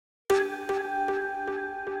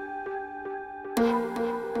Welcome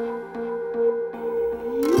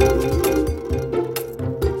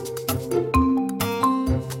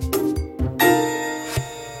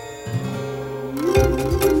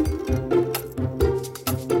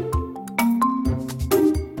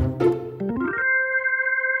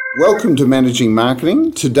to Managing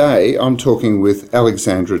Marketing. Today I'm talking with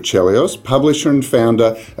Alexandra Tselios, publisher and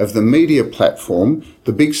founder of the media platform,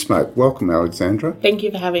 The Big Smoke. Welcome, Alexandra. Thank you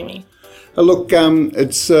for having me. Look,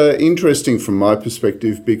 it's interesting from my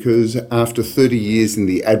perspective because after 30 years in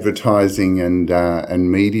the advertising and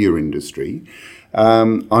media industry,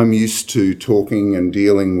 I'm used to talking and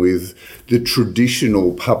dealing with the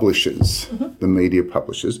traditional publishers, the media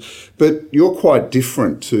publishers, but you're quite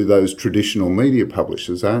different to those traditional media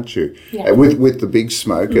publishers, aren't you? Yeah. With the Big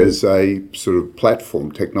Smoke as a sort of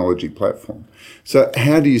platform, technology platform. So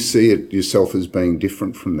how do you see it yourself as being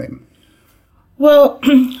different from them? Well,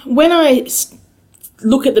 when I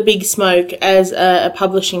look at the Big Smoke as a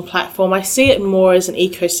publishing platform, I see it more as an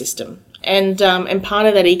ecosystem. And part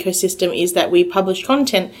of that ecosystem is that we publish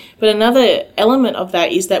content, but another element of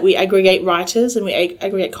that is that we aggregate writers and we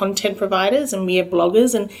aggregate content providers and we have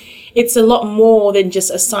bloggers, and it's a lot more than just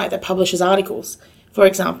a site that publishes articles, for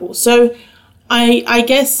example. So I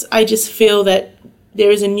guess I just feel that there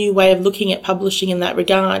is a new way of looking at publishing in that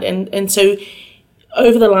regard, and so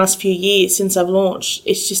over the last few years since I've launched,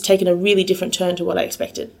 it's just taken a really different turn to what I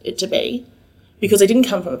expected it to be, because I didn't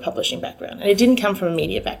come from a publishing background and it didn't come from a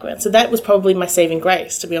media background. So that was probably my saving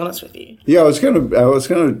grace, to be honest with you. Yeah, I was going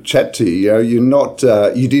to chat to you. You're not,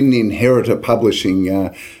 you didn't inherit a publishing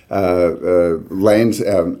a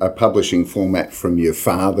publishing format from your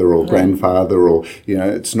father or grandfather, or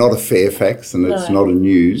it's not a Fairfax and it's not a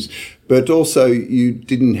News. But also you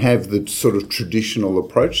didn't have the sort of traditional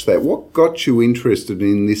approach to that. What got you interested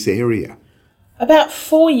in this area? About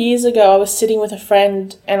 4 years ago, I was sitting with a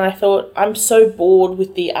friend and I thought, I'm so bored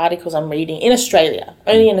with the articles I'm reading in Australia,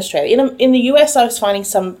 only in Australia. In the US, I was finding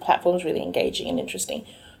some platforms really engaging and interesting,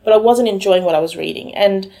 but I wasn't enjoying what I was reading.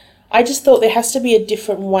 And I just thought there has to be a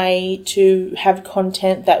different way to have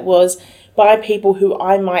content that was by people who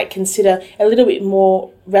I might consider a little bit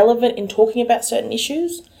more relevant in talking about certain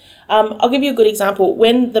issues. I'll give you a good example.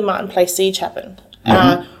 When the Martin Place siege happened,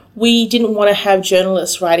 we didn't want to have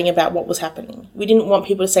journalists writing about what was happening. We didn't want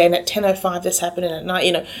people to say, and at 10:05 this happened, and at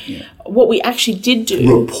night, What we actually did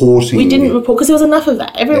do... Reporting. We didn't report, because there was enough of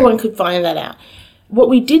that. Everyone could find that out. What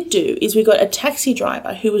we did do is we got a taxi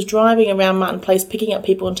driver who was driving around Martin Place, picking up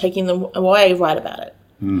people and taking them away, write about it.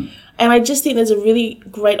 And I just think there's a really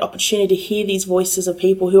great opportunity to hear these voices of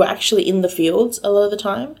people who are actually in the fields a lot of the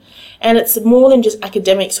time. And it's more than just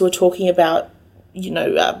academics who are talking about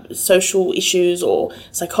social issues or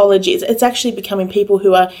psychology. It's actually becoming people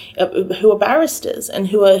who are barristers and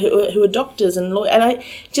who are doctors and lawyers. And I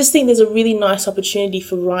just think there's a really nice opportunity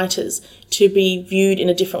for writers to be viewed in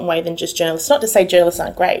a different way than just journalists. Not to say journalists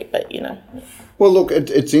aren't great, but Well, look,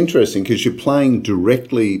 it's interesting because you're playing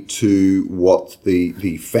directly to what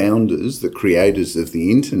the founders, the creators of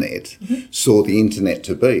the internet, saw the internet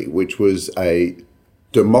to be, which was a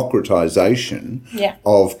democratization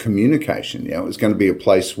of communication. It was going to be a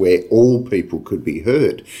place where all people could be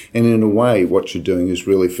heard. And in a way, what you're doing is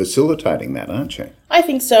really facilitating that, aren't you? I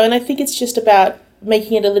think so. And I think it's just about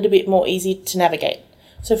making it a little bit more easy to navigate.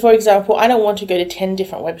 So, for example, I don't want to go to 10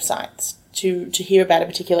 different websites to hear about a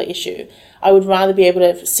particular issue. I would rather be able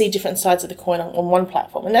to see different sides of the coin on one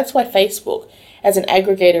platform. And that's why Facebook, as an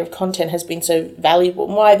aggregator of content, has been so valuable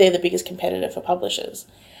and why they're the biggest competitor for publishers.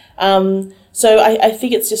 So I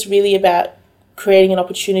think it's just really about creating an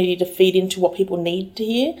opportunity to feed into what people need to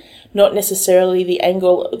hear, not necessarily the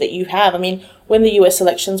angle that you have. I mean, when the US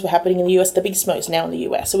elections were happening in the US, the Big Smoke's now in the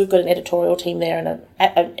US. So we've got an editorial team there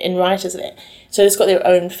and writers there. So it's got their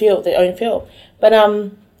own field. But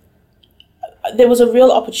there was a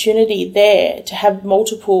real opportunity there to have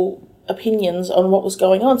multiple opinions on what was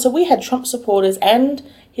going on. So we had Trump supporters and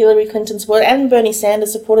Hillary Clinton supporters and Bernie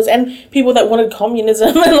Sanders supporters and people that wanted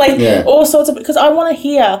communism and all sorts of, because I want to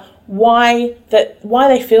hear why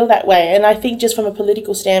they feel that way. And I think just from a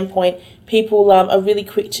political standpoint, people are really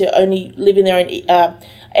quick to only live in their own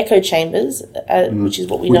echo chambers, which is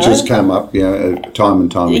what we know. Which has come up, time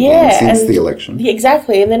and time again since the election. Yeah,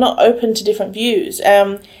 exactly, and they're not open to different views.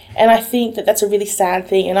 And I think that that's a really sad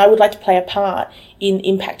thing, and I would like to play a part in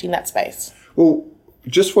impacting that space. Well,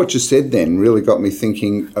 just what you said then really got me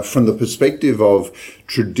thinking from the perspective of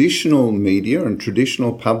traditional media and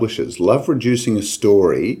traditional publishers love reducing a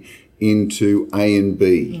story into A and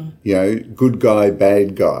B, good guy,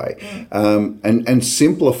 bad guy, and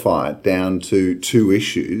simplify it down to two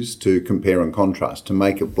issues to compare and contrast, to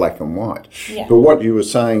make it black and white. Yeah. But what you were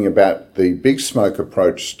saying about the big smoke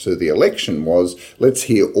approach to the election was, let's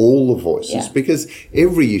hear all the voices, because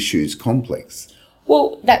every issue is complex.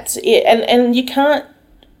 Well, that's it. And you can't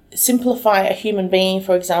simplify a human being,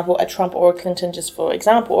 for example, a Trump or a Clinton, just for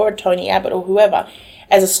example, or a Tony Abbott or whoever,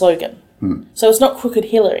 as a slogan. So it's not crooked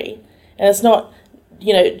Hillary, and it's not,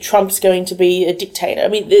 Trump's going to be a dictator. I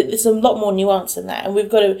mean, there's a lot more nuance than that, and we've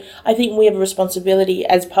got to. I think we have a responsibility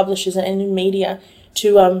as publishers and in media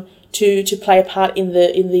to play a part in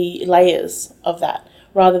the layers of that,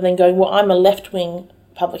 rather than going, well, I'm a left-wing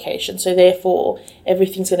publication, so therefore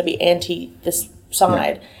everything's going to be anti this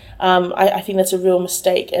side. I think that's a real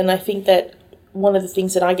mistake, and I think that one of the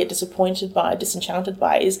things that I get disenchanted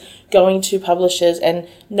by, is going to publishers and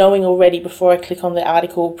knowing already before I click on the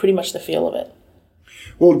article pretty much the feel of it.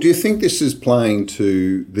 Well, do you think this is playing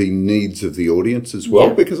to the needs of the audience as well?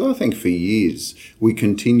 Yeah. Because I think for years we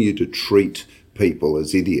continue to treat people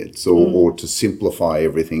as idiots or to simplify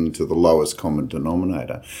everything to the lowest common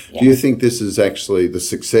denominator. Yeah. Do you think this is actually the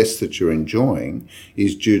success that you're enjoying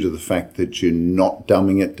is due to the fact that you're not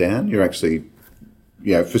dumbing it down? You're actually,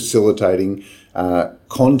 facilitating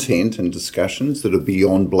content and discussions that are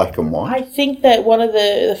beyond black and white? I think that one of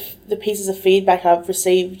the pieces of feedback I've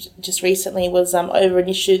received just recently was over an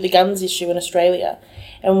issue, the guns issue in Australia,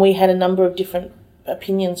 and we had a number of different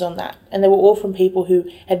opinions on that, and they were all from people who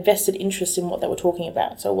had vested interest in what they were talking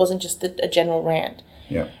about, so it wasn't just a general rant.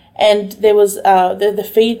 Yeah. And there was the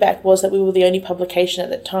feedback was that we were the only publication at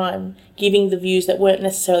that time giving the views that weren't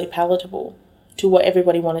necessarily palatable to what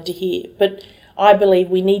everybody wanted to hear. But I believe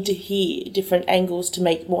we need to hear different angles to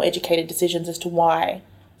make more educated decisions as to why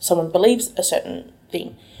someone believes a certain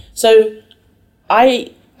thing. So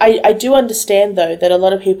I do understand, though, that a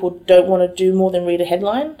lot of people don't want to do more than read a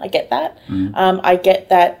headline. I get that. I get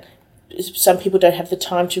that some people don't have the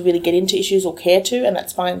time to really get into issues or care to, and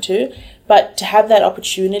that's fine too. But to have that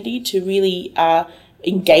opportunity to really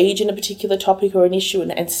engage in a particular topic or an issue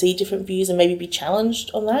and see different views and maybe be challenged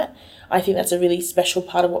on that, I think that's a really special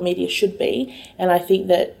part of what media should be, and I think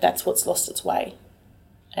that that's what's lost its way.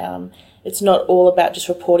 It's not all about just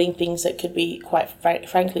reporting things that could be quite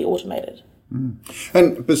frankly automated.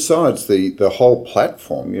 And besides the whole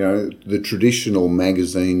platform, the traditional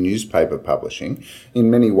magazine, newspaper publishing,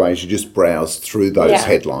 in many ways you just browsed through those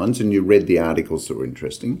headlines and you read the articles that were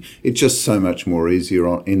interesting. It's just so much more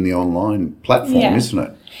easier in the online platform, isn't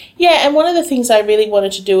it? Yeah, and one of the things I really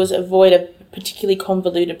wanted to do was avoid a particularly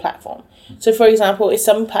convoluted platform. So, for example, if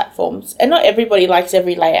some platforms, and not everybody likes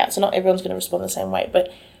every layout, so not everyone's going to respond the same way,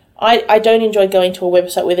 but I don't enjoy going to a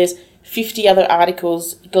website where there's 50 other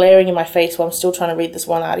articles glaring in my face while I'm still trying to read this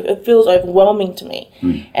one article. It feels overwhelming to me.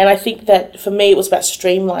 And I think that for me it was about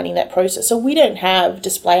streamlining that process. So we don't have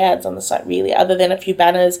display ads on the site really, other than a few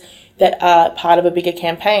banners that are part of a bigger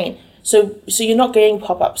campaign. So you're not getting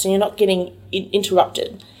pop-ups and you're not getting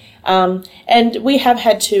interrupted. And we have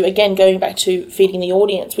had to, again, going back to feeding the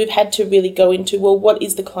audience, we've had to really go into, well, what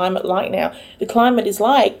is the climate like now? The climate is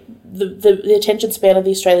like the attention span of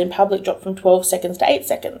the Australian public dropped from 12 seconds to 8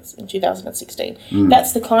 seconds in 2016.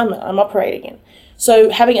 That's the climate I'm operating in. So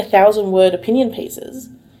having 1,000-word opinion pieces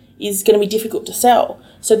is going to be difficult to sell.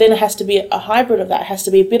 So then it has to be a hybrid of that. It has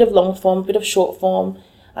to be a bit of long form, a bit of short form.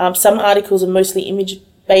 Some articles are mostly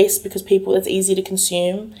image-based because it's easy to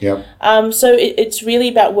consume. Yep. So it's really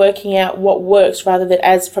about working out what works rather than,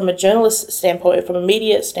 as from a journalist standpoint or from a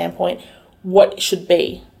media standpoint, what it should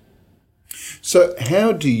be. So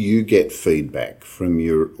how do you get feedback from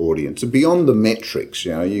your audience? Beyond the metrics,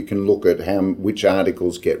 you can look at which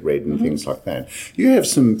articles get read and things like that. You have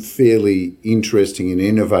some fairly interesting and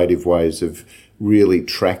innovative ways of really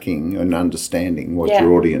tracking and understanding what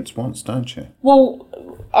your audience wants, don't you? Well,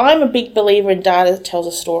 I'm a big believer in data that tells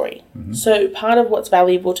a story. So part of what's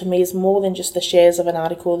valuable to me is more than just the shares of an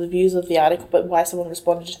article, the views of the article, but why someone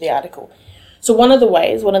responded to the article. So one of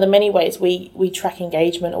the many ways we track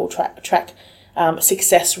engagement or track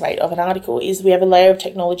success rate of an article is we have a layer of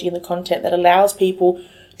technology in the content that allows people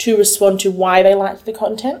to respond to why they liked the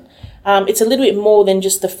content. It's a little bit more than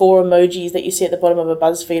just the 4 emojis that you see at the bottom of a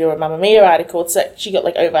BuzzFeed or a Mamma Mia article. It's actually got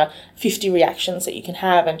like over 50 reactions that you can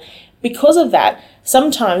have. And because of that,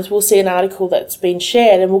 sometimes we'll see an article that's been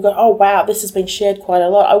shared and we'll go, oh, wow, this has been shared quite a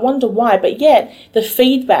lot. I wonder why. But yet the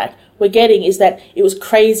feedback were getting is that it was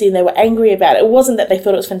crazy and they were angry about it. It wasn't that they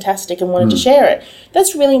thought it was fantastic and wanted to share it.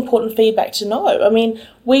 That's really important feedback to know. I mean,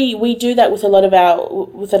 we do that with a lot of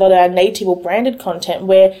our native or branded content,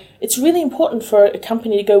 where it's really important for a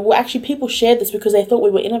company to go, well, actually people shared this because they thought we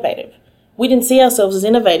were innovative. We didn't see ourselves as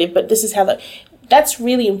innovative, but this is how that's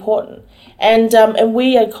really important. And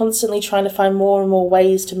we are constantly trying to find more and more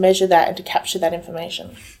ways to measure that and to capture that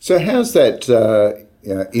information. So how's that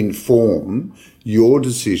inform your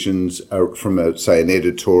decisions from, say, an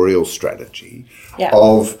editorial strategy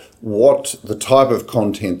of what the type of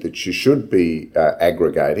content that you should be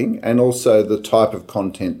aggregating, and also the type of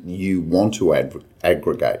content you want to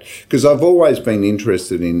aggregate? Because I've always been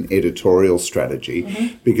interested in editorial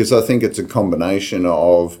strategy, because I think it's a combination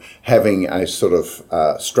of having a sort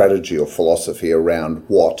of strategy or philosophy around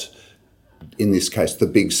what, in this case, the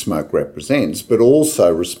big smoke represents, but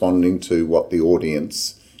also responding to what the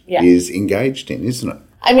audience is engaged in, isn't it?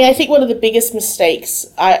 I mean, I think one of the biggest mistakes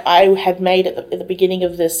I had made at the beginning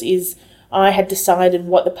of this is I had decided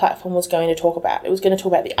what the platform was going to talk about. It was going to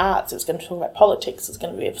talk about the arts, it was going to talk about politics, it was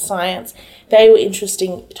going to be of science. They were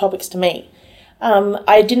interesting topics to me.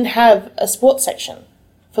 I didn't have a sports section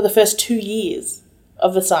for the first 2 years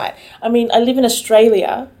of the site. I mean, I live in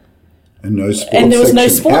Australia, and there was no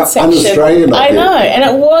sports section. Un-Australian, I know, and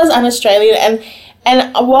it was un-Australian.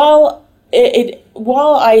 And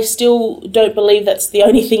while I still don't believe that's the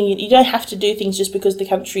only thing, you don't have to do things just because the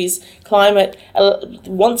country's climate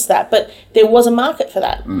wants that, but there was a market for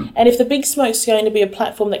that. And if the Big Smoke's going to be a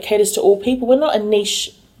platform that caters to all people, we're not a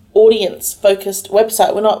niche audience-focused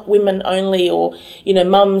website. We're not women only, or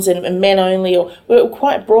mums and men only, or we're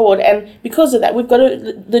quite broad. And because of that, we've got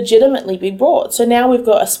to legitimately be broad. So now we've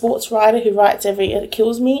got a sports writer who writes it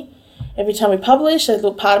kills me every time we publish. A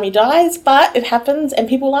little part of me dies, but it happens, and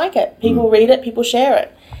people like it. People read it. People share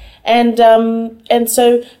it. And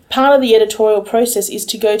so part of the editorial process is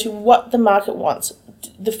to go to what the market wants,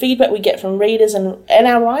 the feedback we get from readers and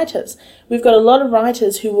our writers. We've got a lot of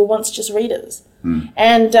writers who were once just readers.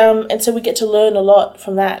 And so we get to learn a lot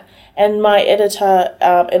from that. And my editor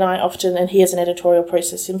and I often, and he has an editorial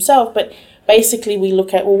process himself, but basically we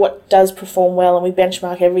look at, well, what does perform well, and we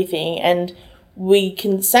benchmark everything. And we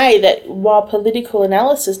can say that while political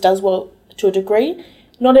analysis does well to a degree,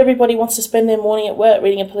 not everybody wants to spend their morning at work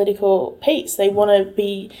reading a political piece. They want to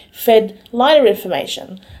be fed lighter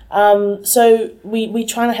information. So we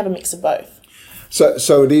try to have a mix of both.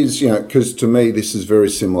 So it is, because to me this is very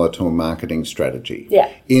similar to a marketing strategy.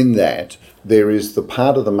 Yeah. In that there is the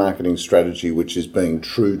part of the marketing strategy which is being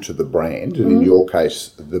true to the brand, and in your case,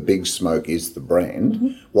 the Big Smoke is the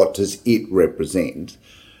brand. What does it represent?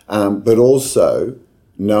 But also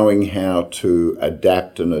knowing how to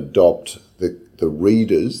adapt and adopt the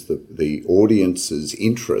readers, the audience's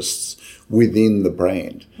interests within the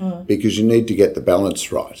brand, because you need to get the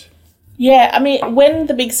balance right. Yeah, I mean, when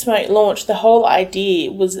the Big Smoke launched, the whole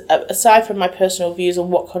idea was, aside from my personal views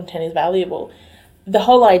on what content is valuable, the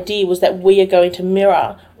whole idea was that we are going to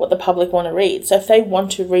mirror what the public want to read. So if they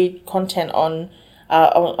want to read content on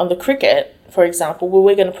the cricket, for example, well,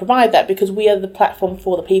 we're going to provide that because we are the platform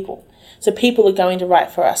for the people. So people are going to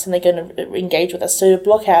write for us and they're going to engage with us. So to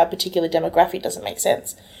block out a particular demographic doesn't make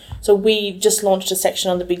sense. So we just launched a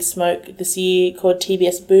section on the Big Smoke this year called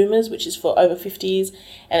TBS Boomers, which is for over 50s,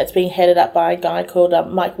 and it's being headed up by a guy called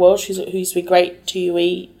Mike Welsh, who used to be a great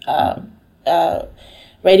TUE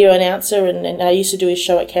radio announcer, and I used to do his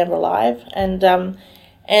show at Canberra Live,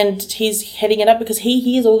 and he's heading it up because he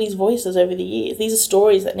hears all these voices over the years. These are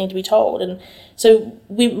stories that need to be told. And so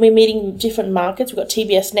we're meeting different markets. We've got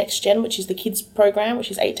TBS Next Gen, which is the kids program,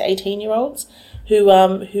 which is 8 to 18-year-olds who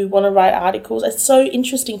want to write articles. It's so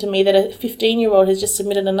interesting to me that a 15-year-old has just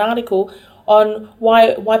submitted an article on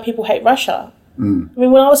why people hate Russia. I mean,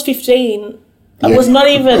 when I was 15... I was not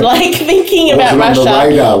even thinking about Russia. On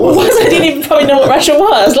the radar, I didn't even probably know what Russia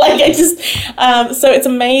was. So it's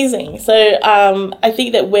amazing. So I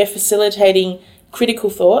think that we're facilitating critical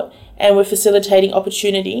thought and we're facilitating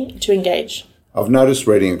opportunity to engage. I've noticed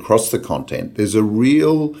reading across the content, there's a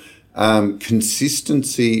real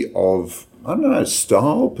consistency of,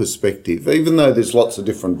 style perspective, even though there's lots of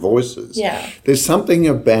different voices. Yeah. There's something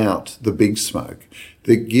about the Big Smoke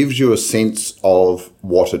that gives you a sense of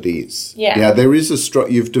what it is. Yeah. There is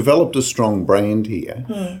you've developed a strong brand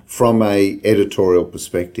here from a editorial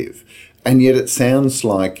perspective. And yet it sounds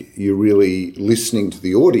like you're really listening to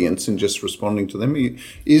the audience and just responding to them.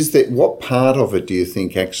 What part of it do you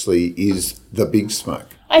think actually is the Big Smoke?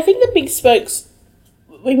 I think the Big Smoke's,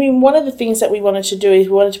 one of the things that we wanted to do is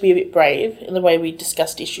we wanted to be a bit brave in the way we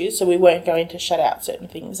discussed issues, so we weren't going to shut out certain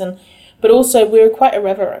things. But also we were quite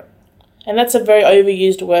irreverent. And that's a very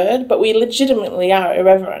overused word, but we legitimately are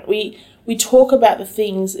irreverent. We talk about the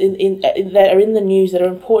things that are in the news, that are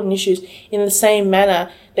important issues, in the same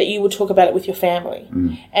manner that you would talk about it with your family.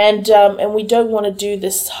 And we don't want to do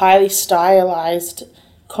this highly stylized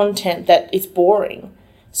content that is boring.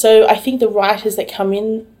 So I think the writers that come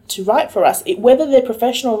in to write for us, whether they're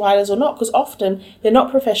professional writers or not, because often they're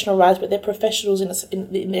not professional writers, but they're professionals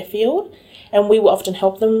in their field, and we will often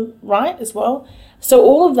help them write as well. So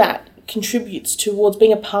all of that contributes towards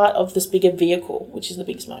being a part of this bigger vehicle, which is the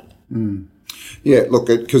Big Smoke. Yeah, look,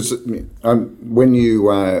 because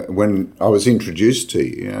when I was introduced to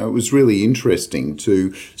you, it was really interesting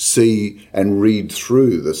to see and read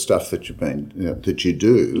through the stuff that that you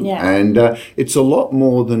do, and it's a lot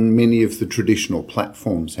more than many of the traditional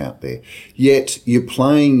platforms out there. Yet you're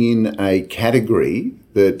playing in a category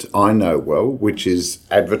that I know well, which is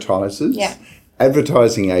advertisers,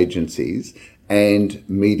 advertising agencies, and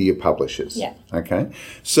media publishers. Yeah. Okay,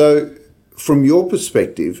 so from your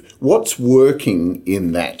perspective, what's working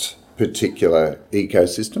in that particular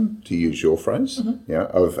ecosystem, to use your phrase,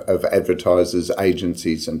 of advertisers,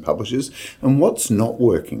 agencies and publishers, and what's not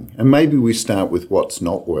working? And maybe we start with what's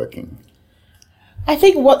not working. I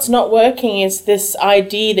think what's not working is this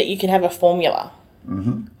idea that you can have a formula,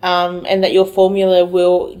 and that your formula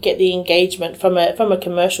will get the engagement from a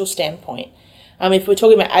commercial standpoint. If we're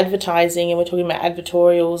talking about advertising and we're talking about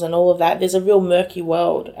advertorials and all of that, there's a real murky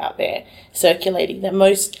world out there circulating that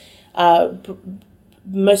most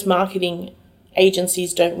marketing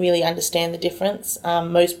agencies don't really understand the difference.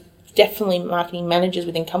 Most definitely marketing managers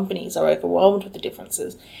within companies are overwhelmed with the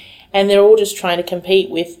differences, and they're all just trying to compete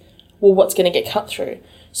with, well, what's going to get cut through.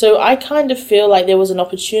 So I kind of feel like there was an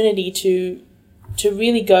opportunity to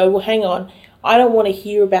really go, well, hang on, I don't want to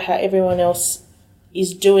hear about how everyone else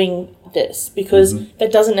is doing this, because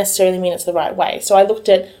that doesn't necessarily mean it's the right way. So I looked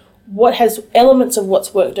at what has elements of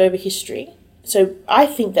what's worked over history. So I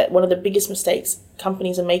think that one of the biggest mistakes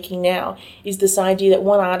companies are making now is this idea that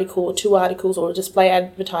one article or two articles or a display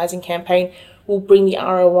advertising campaign will bring the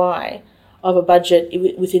ROI of a budget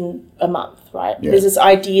within a month, right? Yeah. There's this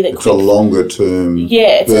idea that it's a longer term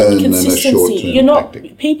it's burn a consistency. Than a short term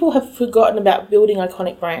tactic. People have forgotten about building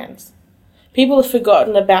iconic brands. People have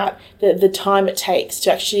forgotten about the time it takes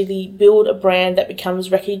to actually build a brand that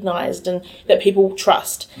becomes recognised and that people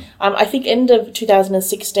trust. I think end of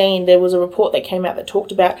 2016, there was a report that came out that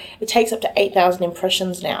talked about it takes up to 8,000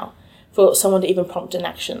 impressions now for someone to even prompt an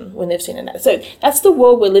action when they've seen an ad. So that's the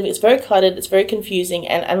world we're living. It's very cluttered, it's very confusing,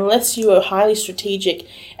 and unless you are highly strategic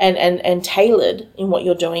and tailored in what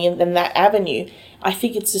you're doing in that avenue, I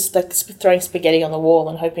think it's just like throwing spaghetti on the wall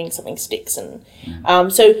and hoping something sticks. And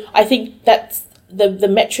so I think that's the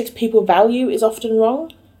metrics people value is often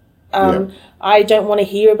wrong. I don't want to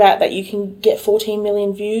hear about that you can get 14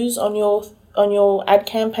 million views on your ad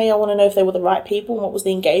campaign. I want to know if they were the right people and what was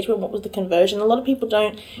the engagement, what was the conversion. A lot of people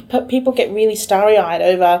don't. People get really starry-eyed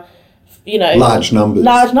over, large numbers.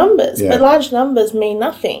 But large numbers mean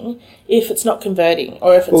nothing if it's not converting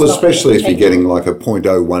or if it's not. Well, especially if you're getting like a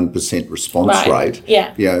 0.01% response rate.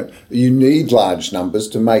 Yeah. You need large numbers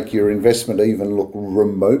to make your investment even look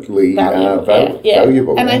remotely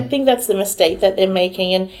valuable. And I think that's the mistake that they're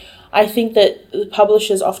making. And I think that the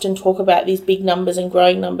publishers often talk about these big numbers and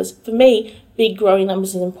growing numbers. For me, big growing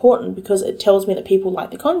numbers is important because it tells me that people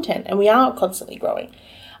like the content, and we are constantly growing.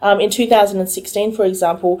 In 2016, for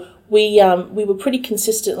example, we were pretty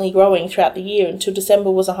consistently growing throughout the year until December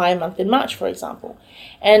was a higher month than March, for example.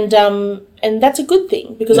 And that's a good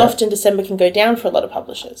thing because often December can go down for a lot of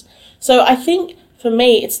publishers. So I think for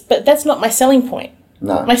me, but that's not my selling point.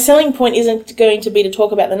 No. My selling point isn't going to be to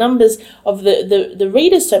talk about the numbers of the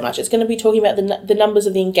readers so much. It's going to be talking about the numbers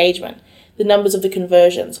of the engagement, the numbers of the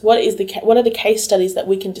conversions. What are the case studies that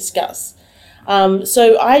we can discuss?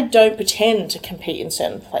 So I don't pretend to compete in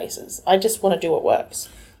certain places. I just want to do what works.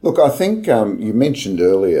 Look, I think you mentioned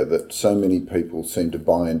earlier that so many people seem to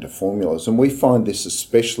buy into formulas, and we find this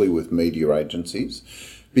especially with media agencies.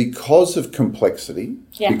 Because of complexity,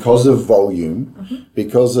 because of volume,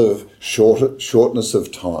 because of shortness of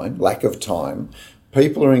time, lack of time,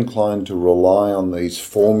 people are inclined to rely on these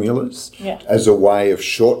formulas as a way of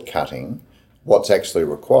shortcutting what's actually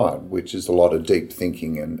required, which is a lot of deep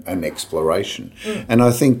thinking and exploration. And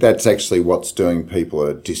I think that's actually what's doing people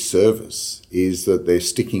a disservice, is that they're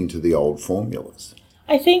sticking to the old formulas.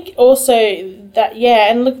 I think also that,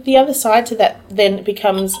 and look, the other side to that then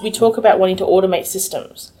becomes, we talk about wanting to automate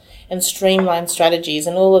systems and streamline strategies,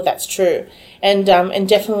 and all of that's true. And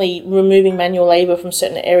definitely removing manual labour from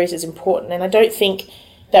certain areas is important. And I don't think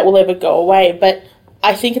that will ever go away, but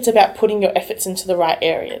I think it's about putting your efforts into the right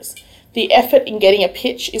areas. the effort in getting a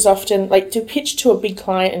pitch is often, like, to pitch to a big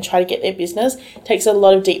client and try to get their business takes a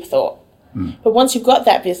lot of deep thought. But once you've got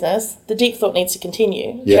that business, the deep thought needs to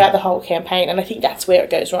continue throughout the whole campaign, and I think that's where it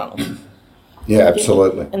goes wrong. Yeah,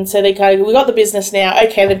 absolutely. And so they kind of, we got the business now,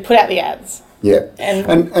 okay, then put out the ads. Yeah,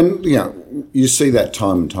 and you know, you see that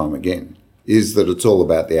time and time again, is that it's all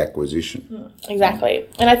about the acquisition. Exactly.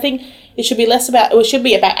 And I think it should be less about, it should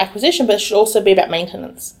be about acquisition, but it should also be about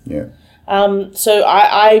maintenance. Yeah. So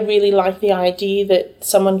I really like the idea that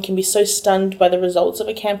someone can be so stunned by the results of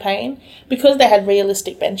a campaign because they had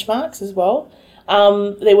realistic benchmarks as well.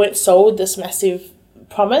 They weren't sold this massive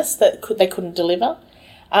promise that they couldn't deliver.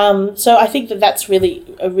 So I think that that's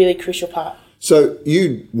really a really crucial part. So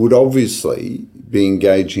you would obviously be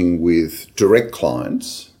engaging with direct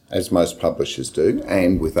clients, as most publishers do,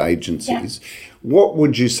 and with agencies. Yeah. What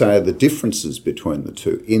would you say are the differences between the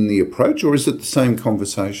two in the approach, or is it the same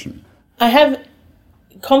conversation? I have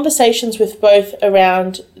conversations with both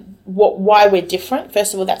around why we're different.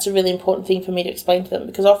 First of all, that's a really important thing for me to explain to them,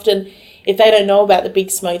 because often if they don't know about the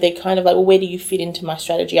big smoke, they're kind of like, well, where do you fit into my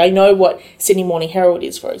strategy? I know what Sydney Morning Herald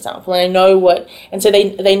is, for example, and I know what, and so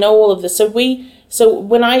they know all of this. So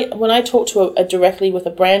when I talk to directly with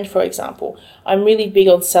a brand, for example, I'm really big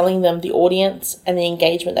on selling them the audience and the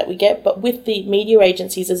engagement that we get. But with the media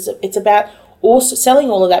agencies, it's about also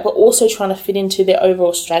selling all of that, but also trying to fit into their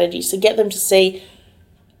overall strategy. So get them to see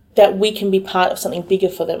that we can be part of something bigger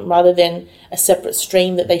for them rather than a separate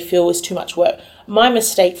stream that they feel is too much work. My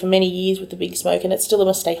mistake for many years with the big smoke, and it's still a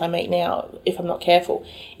mistake I make now if I'm not careful,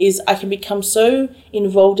 is I can become so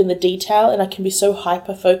involved in the detail and I can be so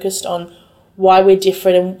hyper-focused on why we're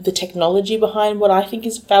different and the technology behind what I think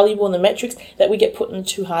is valuable and the metrics that we get put in a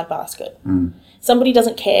too hard basket. Somebody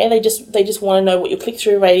doesn't care. They just want to know what your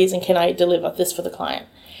click-through rate is and can I deliver this for the client.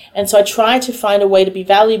 And so I try to find a way to be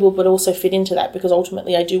valuable but also fit into that, because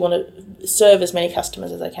ultimately I do want to serve as many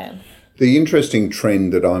customers as I can. The interesting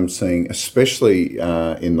trend that I'm seeing, especially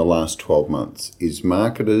in the last 12 months, is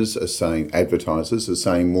marketers are saying, advertisers are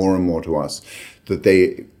saying more and more to us that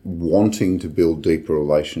they're wanting to build deeper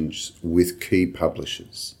relations with key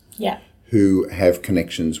publishers who have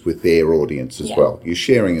connections with their audience as well. You're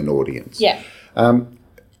sharing an audience. Yeah.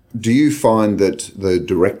 Do you find that the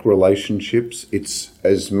direct relationships, it's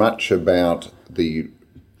as much about the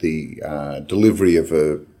delivery of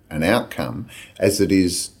an outcome as it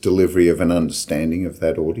is delivery of an understanding of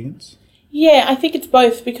that audience? Yeah, I think it's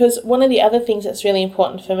both, because one of the other things that's really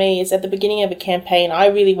important for me is at the beginning of a campaign, I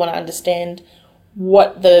really want to understand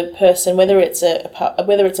what the person, whether it's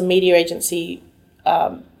a media agency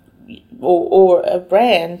or a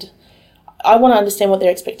brand, I want to understand what their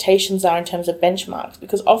expectations are in terms of benchmarks,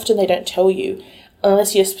 because often they don't tell you,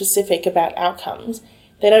 unless you're specific about outcomes.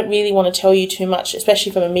 They don't really want to tell you too much,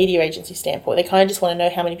 especially from a media agency standpoint. They kind of just want to know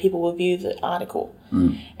how many people will view the article.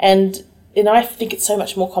 And I think it's so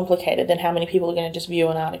much more complicated than how many people are going to just view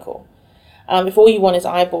an article. If all you want is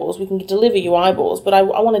eyeballs, we can deliver you eyeballs, but I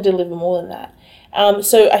want to deliver more than that.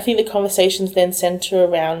 So I think the conversations then center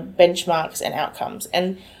around benchmarks and outcomes.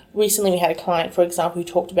 And recently we had a client, for example, who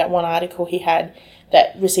talked about one article he had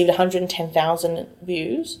that received 110,000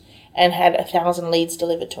 views and had 1,000 leads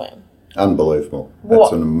delivered to him. Unbelievable.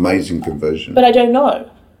 That's an amazing conversion. But I don't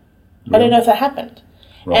know. I don't know if that happened.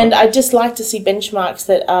 Right. And I just like to see benchmarks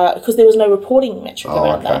that are, because there was no reporting metric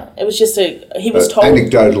around that. It was just he was told.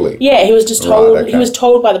 Anecdotally. Yeah, he was just told, he was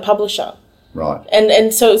told by the publisher. Right.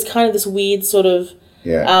 And so it was kind of this weird sort of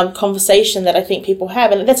conversation that I think people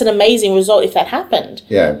have. And that's an amazing result if that happened.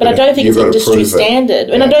 Yeah. But I don't think it's industry standard.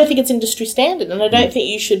 And I don't think it's industry standard. And I don't think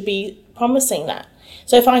you should be promising that.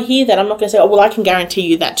 So if I hear that, I'm not going to say, oh, well, I can guarantee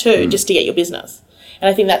you that too, just to get your business. And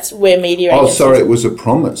I think that's where media agencies... Oh, sorry, it was a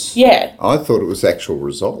promise. Yeah. I thought it was actual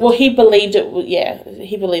result. Well, he believed it,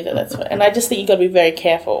 he believed that that's what... And I just think you've got to be very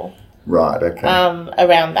careful. Right, okay.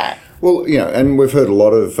 Around that. Well, and we've heard a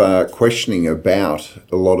lot of questioning about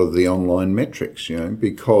a lot of the online metrics,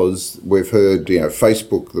 because we've heard,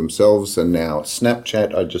 Facebook themselves and now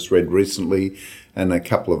Snapchat, I just read recently, and a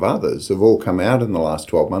couple of others have all come out in the last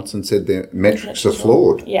 12 months and said their metrics are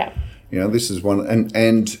flawed. Yeah. This is one,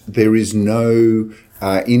 and there is no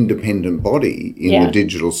independent body in the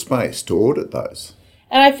digital space to audit those.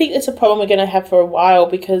 And I think that's a problem we're going to have for a while,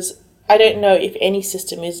 because I don't know if any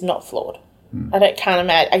system is not flawed. Can't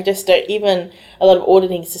imagine. I just don't. Even a lot of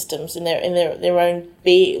auditing systems in their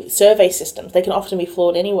own survey systems, they can often be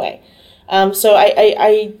flawed anyway. So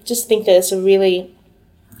I just think that it's a really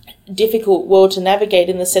difficult world to navigate,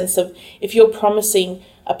 in the sense of if you're promising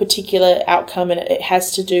a particular outcome and it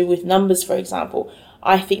has to do with numbers, for example,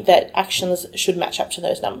 I think that actions should match up to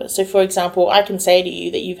those numbers. So, for example, I can say to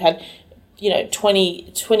you that you've had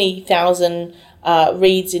 20,000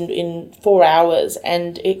 reads in 4 hours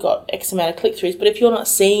and it got X amount of click-throughs. But if you're not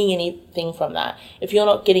seeing anything from that, if you're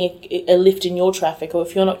not getting a lift in your traffic, or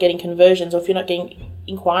if you're not getting conversions, or if you're not getting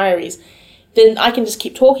inquiries, then I can just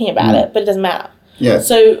keep talking about it, but it doesn't matter. Yeah.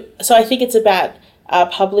 So I think it's about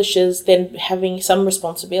publishers then having some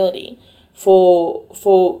responsibility for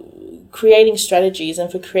creating strategies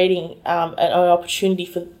and for creating an opportunity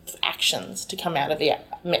for actions to come out of the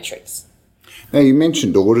metrics. Now, you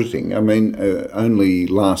mentioned auditing. I mean, only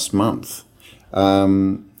last month,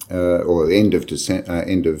 or end of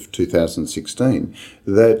 2016,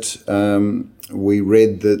 that we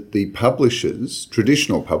read that the publishers,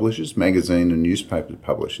 traditional publishers, magazine and newspaper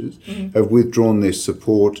publishers, have withdrawn their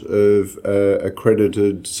support of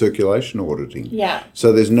accredited circulation auditing. Yeah.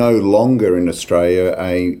 So there's no longer in Australia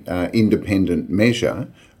a independent measure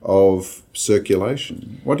of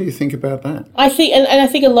circulation. What do you think about that? I think, and I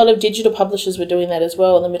think a lot of digital publishers were doing that as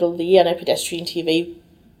well in the middle of the year. I know Pedestrian TV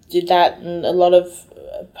did that, and a lot of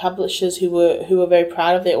publishers who were very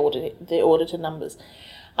proud of their audited numbers.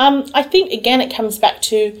 I think again it comes back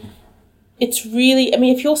to, it's really, I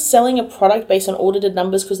mean, if you're selling a product based on audited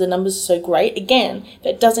numbers because the numbers are so great, again,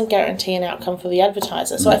 that doesn't guarantee an outcome for the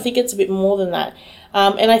advertiser. So I think it's a bit more than that.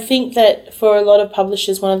 And I think that for a lot of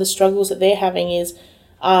publishers, one of the struggles that they're having is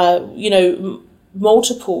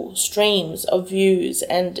multiple streams of views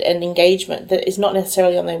and engagement that is not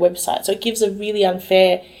necessarily on their website. So it gives a really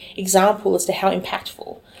unfair example as to how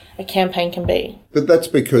impactful a campaign can be. But that's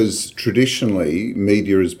because traditionally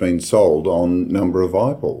media has been sold on number of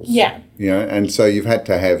eyeballs. Yeah. And so you've had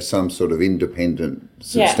to have some sort of independent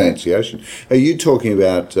substantiation. Yeah. Are you talking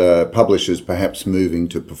about publishers perhaps moving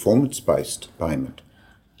to performance-based payment?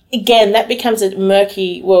 Again, that becomes a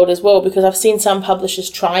murky world as well, because I've seen some publishers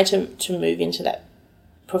try to move into that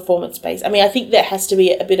performance space. I mean, I think there has to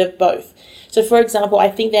be a bit of both. So, for example, I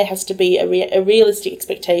think there has to be a realistic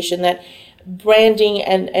expectation that branding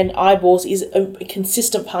and eyeballs is a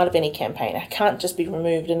consistent part of any campaign. It can't just be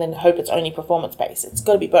removed and then hope it's only performance-based. It's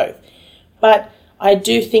got to be both. But I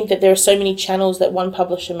do think that there are so many channels that one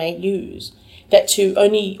publisher may use that to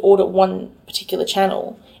only audit one particular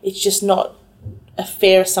channel, it's just not a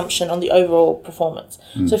fair assumption on the overall performance.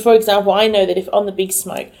 So, for example, I know that if on the Big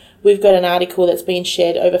Smoke we've got an article that's been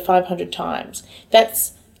shared over 500 times,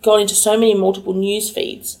 that's gone into so many multiple news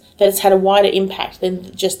feeds that it's had a wider impact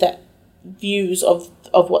than just that views of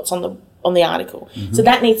what's on the article. So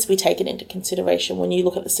that needs to be taken into consideration when you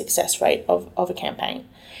look at the success rate of a campaign.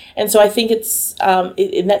 And so I think it's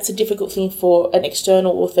and that's a difficult thing for an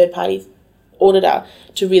external or third party auditor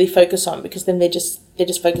to really focus on, because then they're just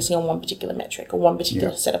focusing on one particular metric or one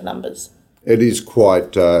particular set of numbers. It is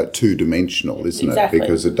quite two-dimensional, isn't Exactly. it?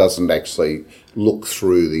 Because it doesn't actually look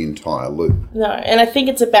through the entire loop. No, and I think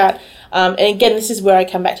it's about, and again, this is where I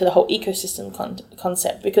come back to the whole ecosystem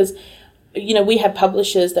concept, because we have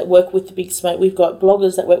publishers that work with the Big Smoke. We've got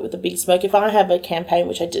bloggers that work with the Big Smoke. If I have a campaign,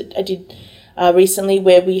 which I did recently,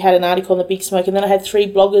 where we had an article on the Big Smoke, and then I had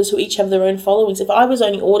 3 bloggers who each have their own followings. If I was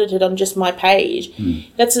only audited on just my page,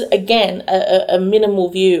 that's, again, a minimal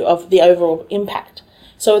view of the overall impact.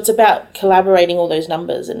 So it's about collaborating all those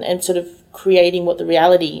numbers and sort of creating what the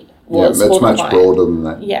reality was. Yeah, that's much broader than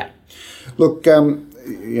that. Yeah. Look,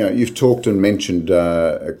 you've talked and mentioned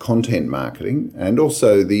content marketing and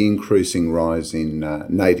also the increasing rise in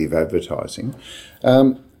native advertising.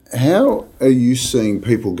 How are you seeing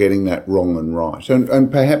people getting that wrong and right?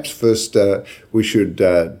 And perhaps first we should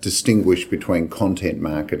distinguish between content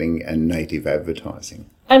marketing and native advertising.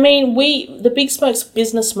 I mean, the Big Smoke's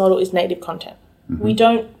business model is native content. We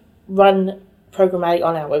don't run programmatic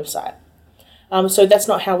on our website. So that's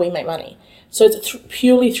not how we make money. So it's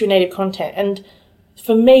purely through native content. And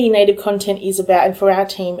for me, native content is about, and for our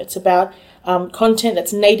team, it's about content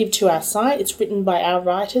that's native to our site. It's written by our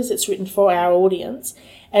writers. It's written for our audience.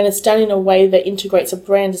 And it's done in a way that integrates a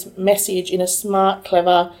brand's message in a smart,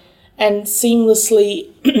 clever, and seamlessly,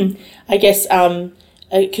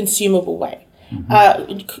 a consumable way.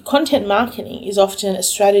 Content marketing is often a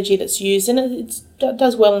strategy that's used, and it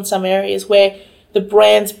does well in some areas, where the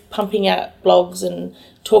brand's pumping out blogs and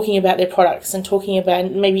talking about their products and talking about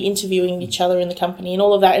maybe interviewing each other in the company and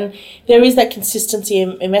all of that. And there is that consistency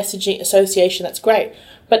in messaging association that's great.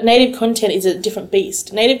 But native content is a different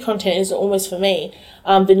beast. Native content is almost, for me,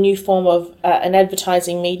 the new form of an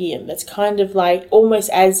advertising medium that's kind of like almost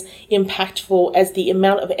as impactful as the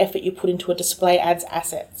amount of effort you put into a display ad's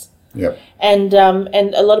assets. Yep. And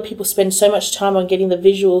a lot of people spend so much time on getting the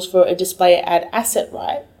visuals for a display ad asset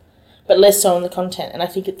right, but less so on the content. And I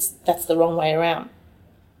think that's the wrong way around.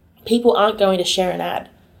 People aren't going to share an ad.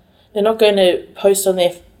 They're not going to post on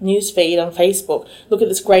their newsfeed on Facebook, look at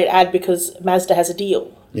this great ad because Mazda has a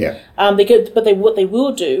deal. Yeah. What they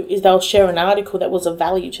will do is they'll share an article that was of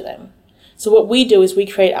value to them. So what we do is we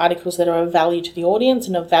create articles that are of value to the audience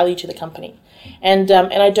and of value to the company. And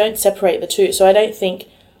I don't separate the two. So I don't think,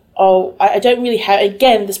 I don't really have,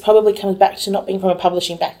 again, this probably comes back to not being from a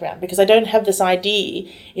publishing background, because I don't have this idea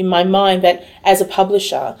in my mind that as a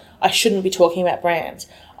publisher, I shouldn't be talking about brands.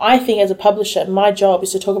 I think as a publisher, my job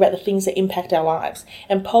is to talk about the things that impact our lives.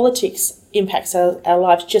 And politics impacts our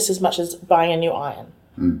lives just as much as buying a new iron.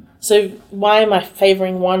 So why am I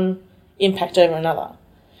favouring one impact over another?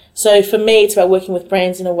 So for me, it's about working with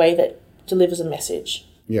brands in a way that delivers a message.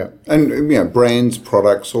 Yeah, and brands,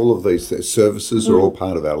 products, all of these services are all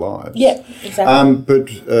part of our lives. Yeah, exactly.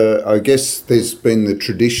 But I guess there's been the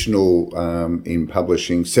traditional in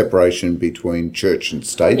publishing separation between church and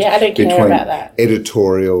state. Yeah, I don't care about that.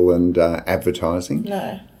 Editorial and advertising.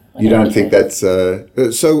 No. You don't think that's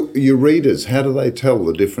so? Your readers, how do they tell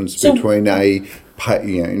the difference between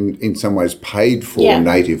in some ways paid for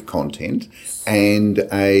native content and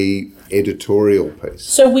a editorial piece?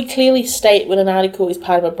 So we clearly state when an article is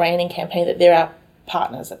part of a branding campaign that there are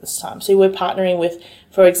partners at this time. So we're partnering with,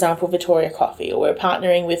 for example, Victoria Coffee, or we're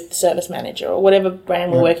partnering with Service Manager, or whatever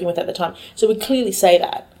brand we're working with at the time. So we clearly say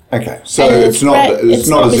that. Okay, so it's not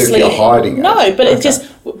as if you're hiding it. No, but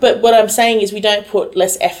but what I'm saying is we don't put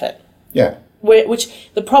less effort. Yeah.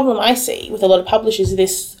 Which the problem I see with a lot of publishers is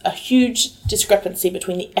there's a huge discrepancy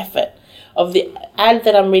between the effort of the ad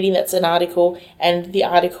that I'm reading that's an article and the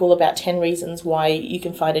article about 10 reasons why you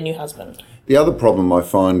can find a new husband. The other problem I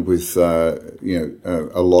find with a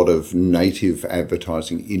lot of native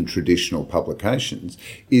advertising in traditional publications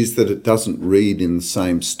is that it doesn't read in the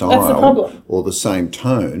same style or the same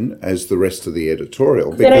tone as the rest of the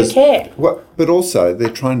editorial. Because they don't care. Well, but also they're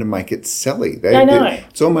trying to make it silly. I know.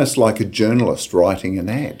 It's almost like a journalist writing an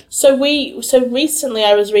ad. So recently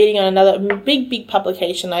I was reading on another big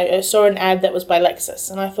publication. I saw an ad that was by Lexus,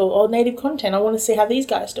 and I thought, native content, I want to see how these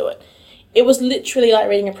guys do it. It was literally like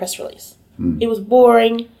reading a press release. It was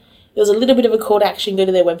boring. There was a little bit of a call to action, go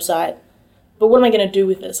to their website. But what am I going to do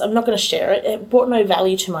with this? I'm not going to share it. It brought no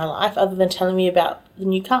value to my life other than telling me about the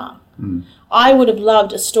new car. I would have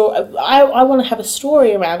loved a story. I want to have a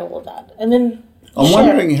story around all of that. And then I'm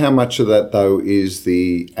wondering how much of that, though, is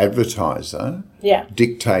the advertiser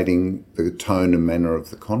dictating the tone and manner of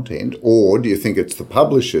the content, or do you think it's the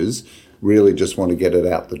publishers really just want to get it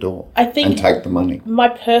out the door and take the money? My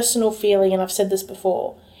personal feeling, and I've said this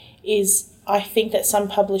before, is I think that some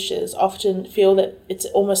publishers often feel that it's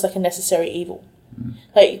almost like a necessary evil.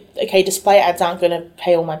 Like, okay, display ads aren't going to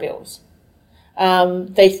pay all my bills.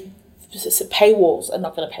 Paywalls are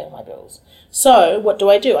not going to pay all my bills. So what do?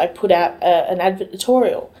 I put out an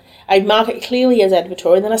editorial. I mark it clearly as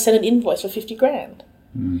editorial, and then I send an invoice for $50,000.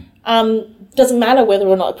 Doesn't matter whether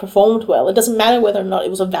or not it performed well. It doesn't matter whether or not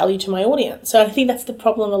it was of value to my audience. So I think that's the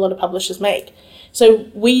problem a lot of publishers make. So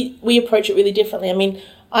we approach it really differently. I mean,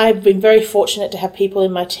 I've been very fortunate to have people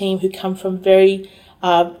in my team who come from very,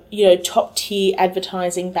 top-tier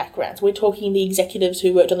advertising backgrounds. We're talking the executives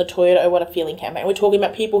who worked on the Toyota Oh What a Feeling campaign. We're talking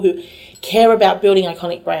about people who care about building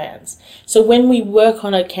iconic brands. So when we work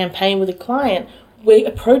on a campaign with a client, we're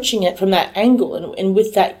approaching it from that angle and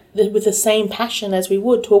with the same passion as we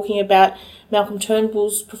would talking about Malcolm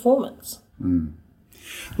Turnbull's performance.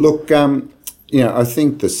 Look, I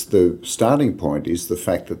think the starting point is the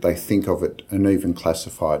fact that they think of it and even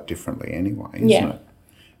classify it differently anyway, isn't it?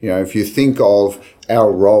 If you think of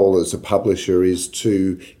our role as a publisher is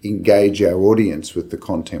to engage our audience with the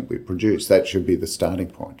content we produce, that should be the starting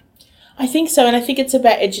point. I think so, and I think it's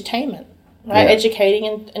about edutainment, right? Educating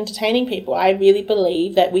and entertaining people. I really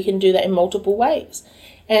believe that we can do that in multiple ways,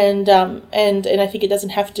 and I think it doesn't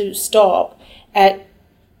have to stop at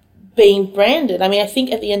being branded. I mean, I think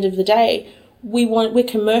at the end of the day, we're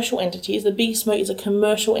commercial entities. The Big Smoke is a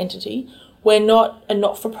commercial entity. We're not a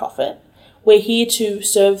not-for-profit. We're here to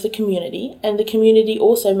serve the community, and the community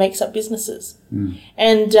also makes up businesses.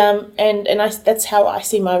 And that's how I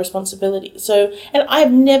see my responsibility. So, and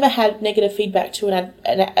I've never had negative feedback to an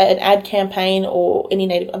ad campaign or any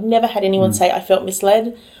native. I've never had anyone say I felt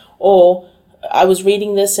misled, or I was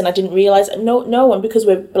reading this and I didn't realize it. No one, because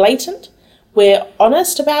we're blatant, we're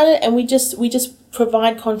honest about it, and we just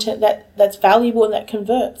provide content that's valuable and that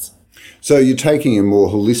converts. So you're taking a more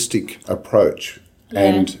holistic approach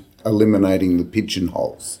and eliminating the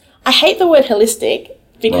pigeonholes. I hate the word holistic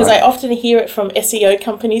because I often hear it from SEO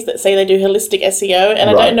companies that say they do holistic SEO, and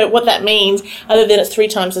I don't know what that means other than it's 3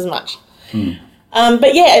 times as much. But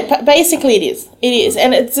basically it is. It is.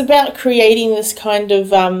 And it's about creating this kind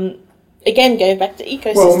of again, going back to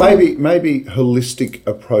ecosystem. Well, maybe holistic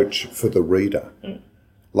approach for the reader.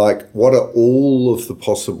 Like, what are all of the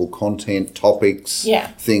possible content, topics,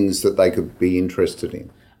 things that they could be interested in?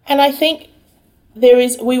 And I think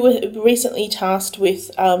we were recently tasked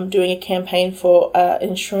with doing a campaign for an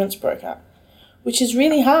insurance broker, which is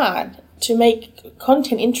really hard to make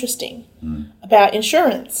content interesting about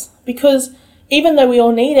insurance, because even though we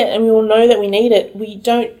all need it and we all know that we need it,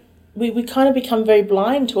 we kind of become very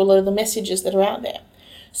blind to a lot of the messages that are out there.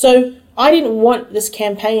 So I didn't want this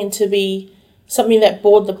campaign to be something that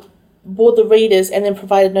bored the readers and then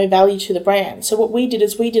provided no value to the brand. So what we did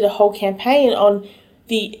is we did a whole campaign on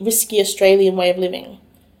the risky Australian way of living.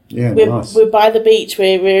 Yeah, nice. We're by the beach,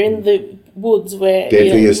 we're in the woods, we're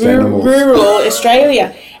deadliest animals. Rural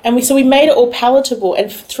Australia. And we made it all palatable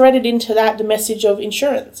and threaded into that the message of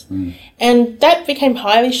insurance. And that became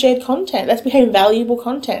highly shared content. That became valuable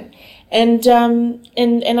content. And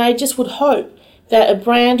I just would hope that a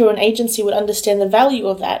brand or an agency would understand the value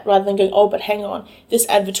of that, rather than going, oh, but hang on, this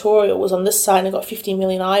advertorial was on this site and it got 50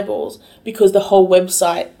 million eyeballs because the whole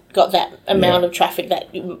website got that amount of traffic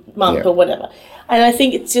that month or whatever. And I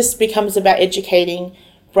think it just becomes about educating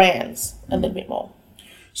brands a little bit more.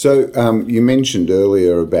 So you mentioned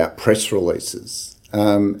earlier about press releases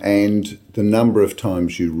and the number of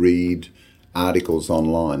times you read articles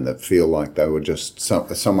online that feel like they were just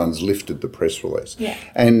someone's lifted the press release. Yeah.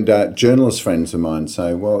 And journalist friends of mine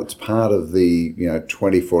say, well, it's part of the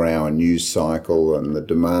 24-hour news cycle and the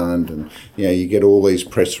demand, and you get all these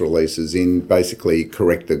press releases in, basically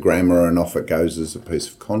correct the grammar, and off it goes as a piece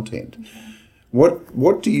of content.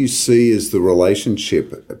 What do you see as the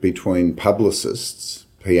relationship between publicists,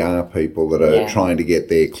 PR people that are trying to get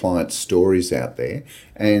their clients' stories out there,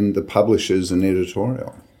 and the publishers and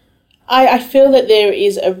editorial? I feel that there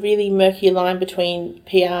is a really murky line between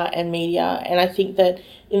PR and media, and I think that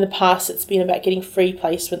in the past it's been about getting free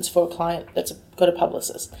placements for a client that's got a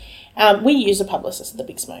publicist. We use a publicist at the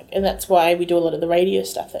Big Smoke, and that's why we do a lot of the radio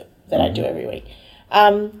stuff that I do every week.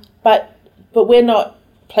 But we're not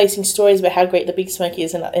placing stories about how great the Big Smoke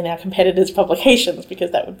is in our competitors' publications,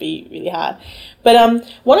 because that would be really hard. But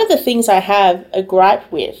one of the things I have a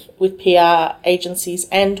gripe with PR agencies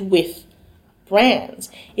and with brands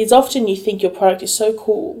is often you think your product is so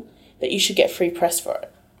cool that you should get free press for it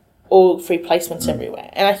or free placements everywhere.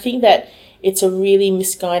 And I think that it's a really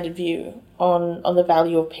misguided view on the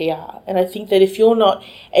value of PR. And I think that if you're not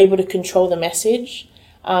able to control the message,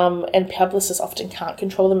 and publicists often can't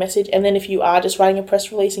control the message, and then if you are just writing a press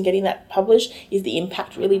release and getting that published, is the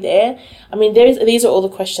impact really there? I mean, these are all the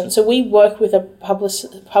questions. So we work with a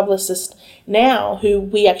publicist now who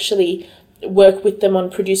we actually work with them on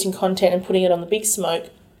producing content and putting it on the Big Smoke,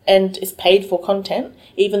 and is paid for content,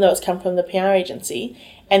 even though it's come from the PR agency,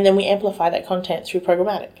 and then we amplify that content through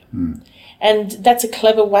programmatic. And that's a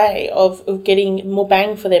clever way of getting more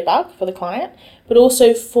bang for their buck for the client, but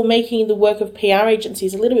also for making the work of PR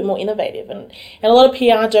agencies a little bit more innovative. And a lot of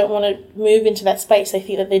PR don't want to move into that space. They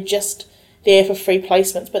think that they're just there for free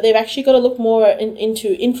placements, but they've actually got to look more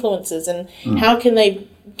into influencers and how can they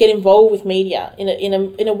get involved with media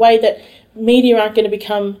in a way that media aren't going to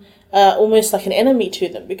become almost like an enemy to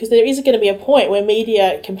them, because there is going to be a point where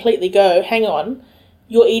media completely go, hang on,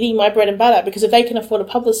 you're eating my bread and butter, because if they can afford a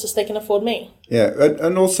publicist, they can afford me. Yeah,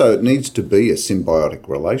 and also it needs to be a symbiotic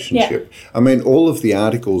relationship. Yeah. I mean, all of the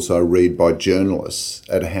articles I read by journalists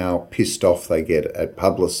at how pissed off they get at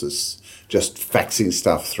publicists just faxing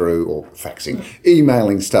stuff through, or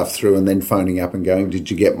emailing stuff through and then phoning up and going,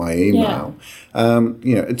 did you get my email? Yeah.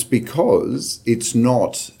 It's because it's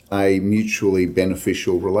not a mutually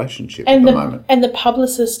beneficial relationship at the moment. And the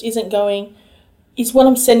publicist isn't going, is what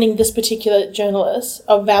I'm sending this particular journalist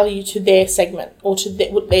of value to their segment or to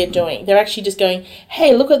what they're doing? They're actually just going,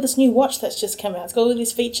 hey, look at this new watch that's just come out. It's got all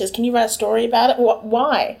these features. Can you write a story about it?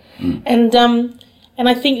 Why? And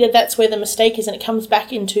I think that that's where the mistake is, and it comes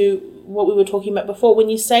back into what we were talking about before. When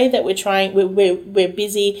you say that we're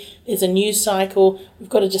busy, there's a news cycle, we've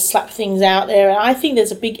got to just slap things out there. And I think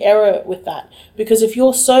there's a big error with that, because if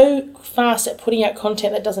you're so fast at putting out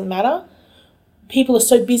content that doesn't matter, people are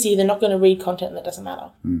so busy they're not going to read content that doesn't matter.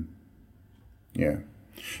 Yeah.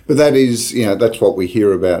 But that is, that's what we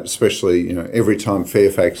hear about, especially, every time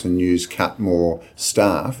Fairfax and News cut more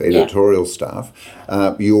staff, editorial staff,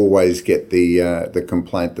 you always get the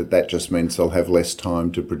complaint that just means they'll have less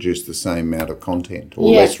time to produce the same amount of content,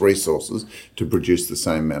 or less resources to produce the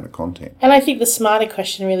same amount of content. And I think the smarter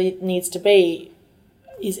question really needs to be,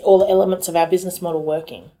 is all the elements of our business model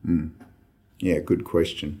working? Yeah, good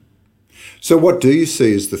question. So what do you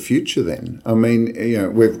see as the future then? I mean,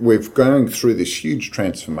 we're going through this huge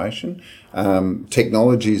transformation.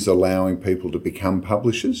 Technology is allowing people to become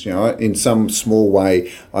publishers. You know, in some small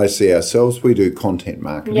way, I see ourselves, we do content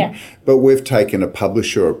marketing, but we've taken a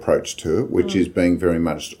publisher approach to it, which is being very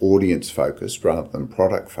much audience focused rather than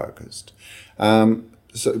product focused.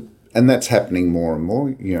 And that's happening more and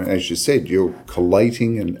more. You know, as you said, you're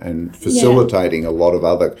collating and facilitating a lot of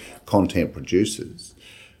other content producers.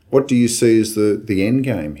 What do you see as the end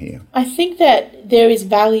game here? I think that there is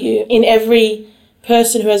value in every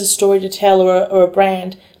person who has a story to tell or a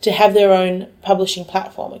brand to have their own publishing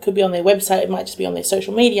platform. It could be on their website, it might just be on their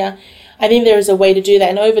social media. I think there is a way to do that,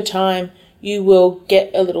 and over time you will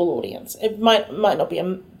get a little audience. It might not be a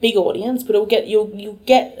big audience, but you'll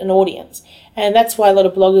get an audience. And that's why a lot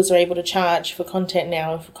of bloggers are able to charge for content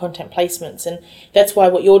now and for content placements. And that's why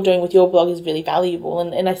what you're doing with your blog is really valuable.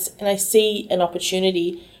 And I see an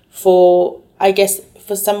opportunity for, I guess,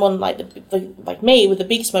 for someone like me with a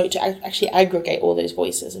big smoke to actually aggregate all those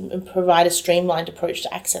voices and provide a streamlined approach to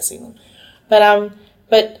accessing them.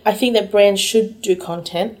 But I think that brands should do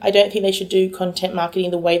content. I don't think they should do content marketing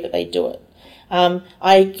the way that they do it.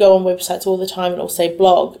 I go on websites all the time and it'll say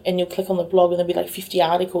blog, and you'll click on the blog and there'll be like 50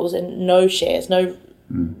 articles and no shares, no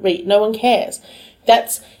one cares.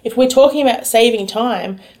 If we're talking about saving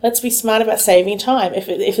time, let's be smart about saving time.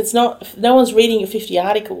 If no one's reading your 50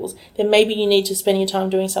 articles, then maybe you need to spend your time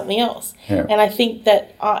doing something else. Yeah. And I think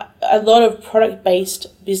that a lot of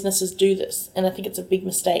product-based businesses do this, and I think it's a big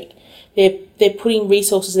mistake. They're putting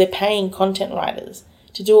resources, they're paying content writers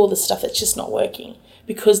to do all this stuff that's just not working,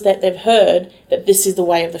 because that they've heard that this is the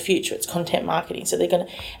way of the future. It's content marketing. So they're going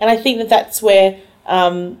to, and I think that that's where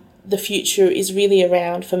the future is really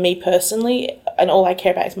around for me personally, and all I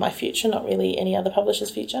care about is my future, not really any other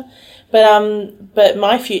publisher's future. But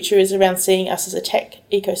my future is around seeing us as a tech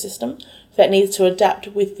ecosystem that needs to adapt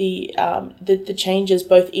with the changes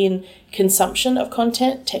both in consumption of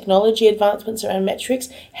content, technology advancements around metrics.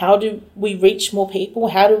 How do we reach more people?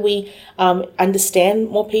 How do we understand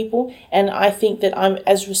more people? And I think that I'm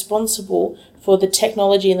as responsible for the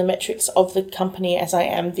technology and the metrics of the company as I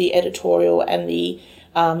am the editorial and the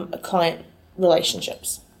client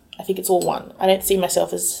relationships. I think it's all one. I don't see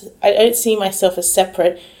myself as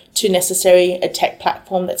separate to necessarily a tech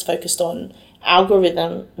platform that's focused on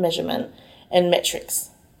algorithm measurement and metrics.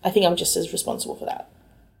 I think I'm just as responsible for that.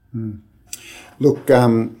 Look,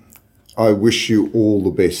 I wish you all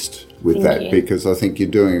the best with Thank you. Because I think you're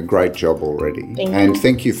doing a great job already.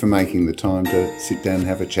 Thank you for making the time to sit down and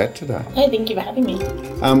have a chat today. Hey, thank you for having me.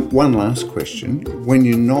 One last question. When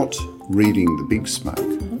you're not reading the big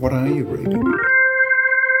smoke, what are you reading?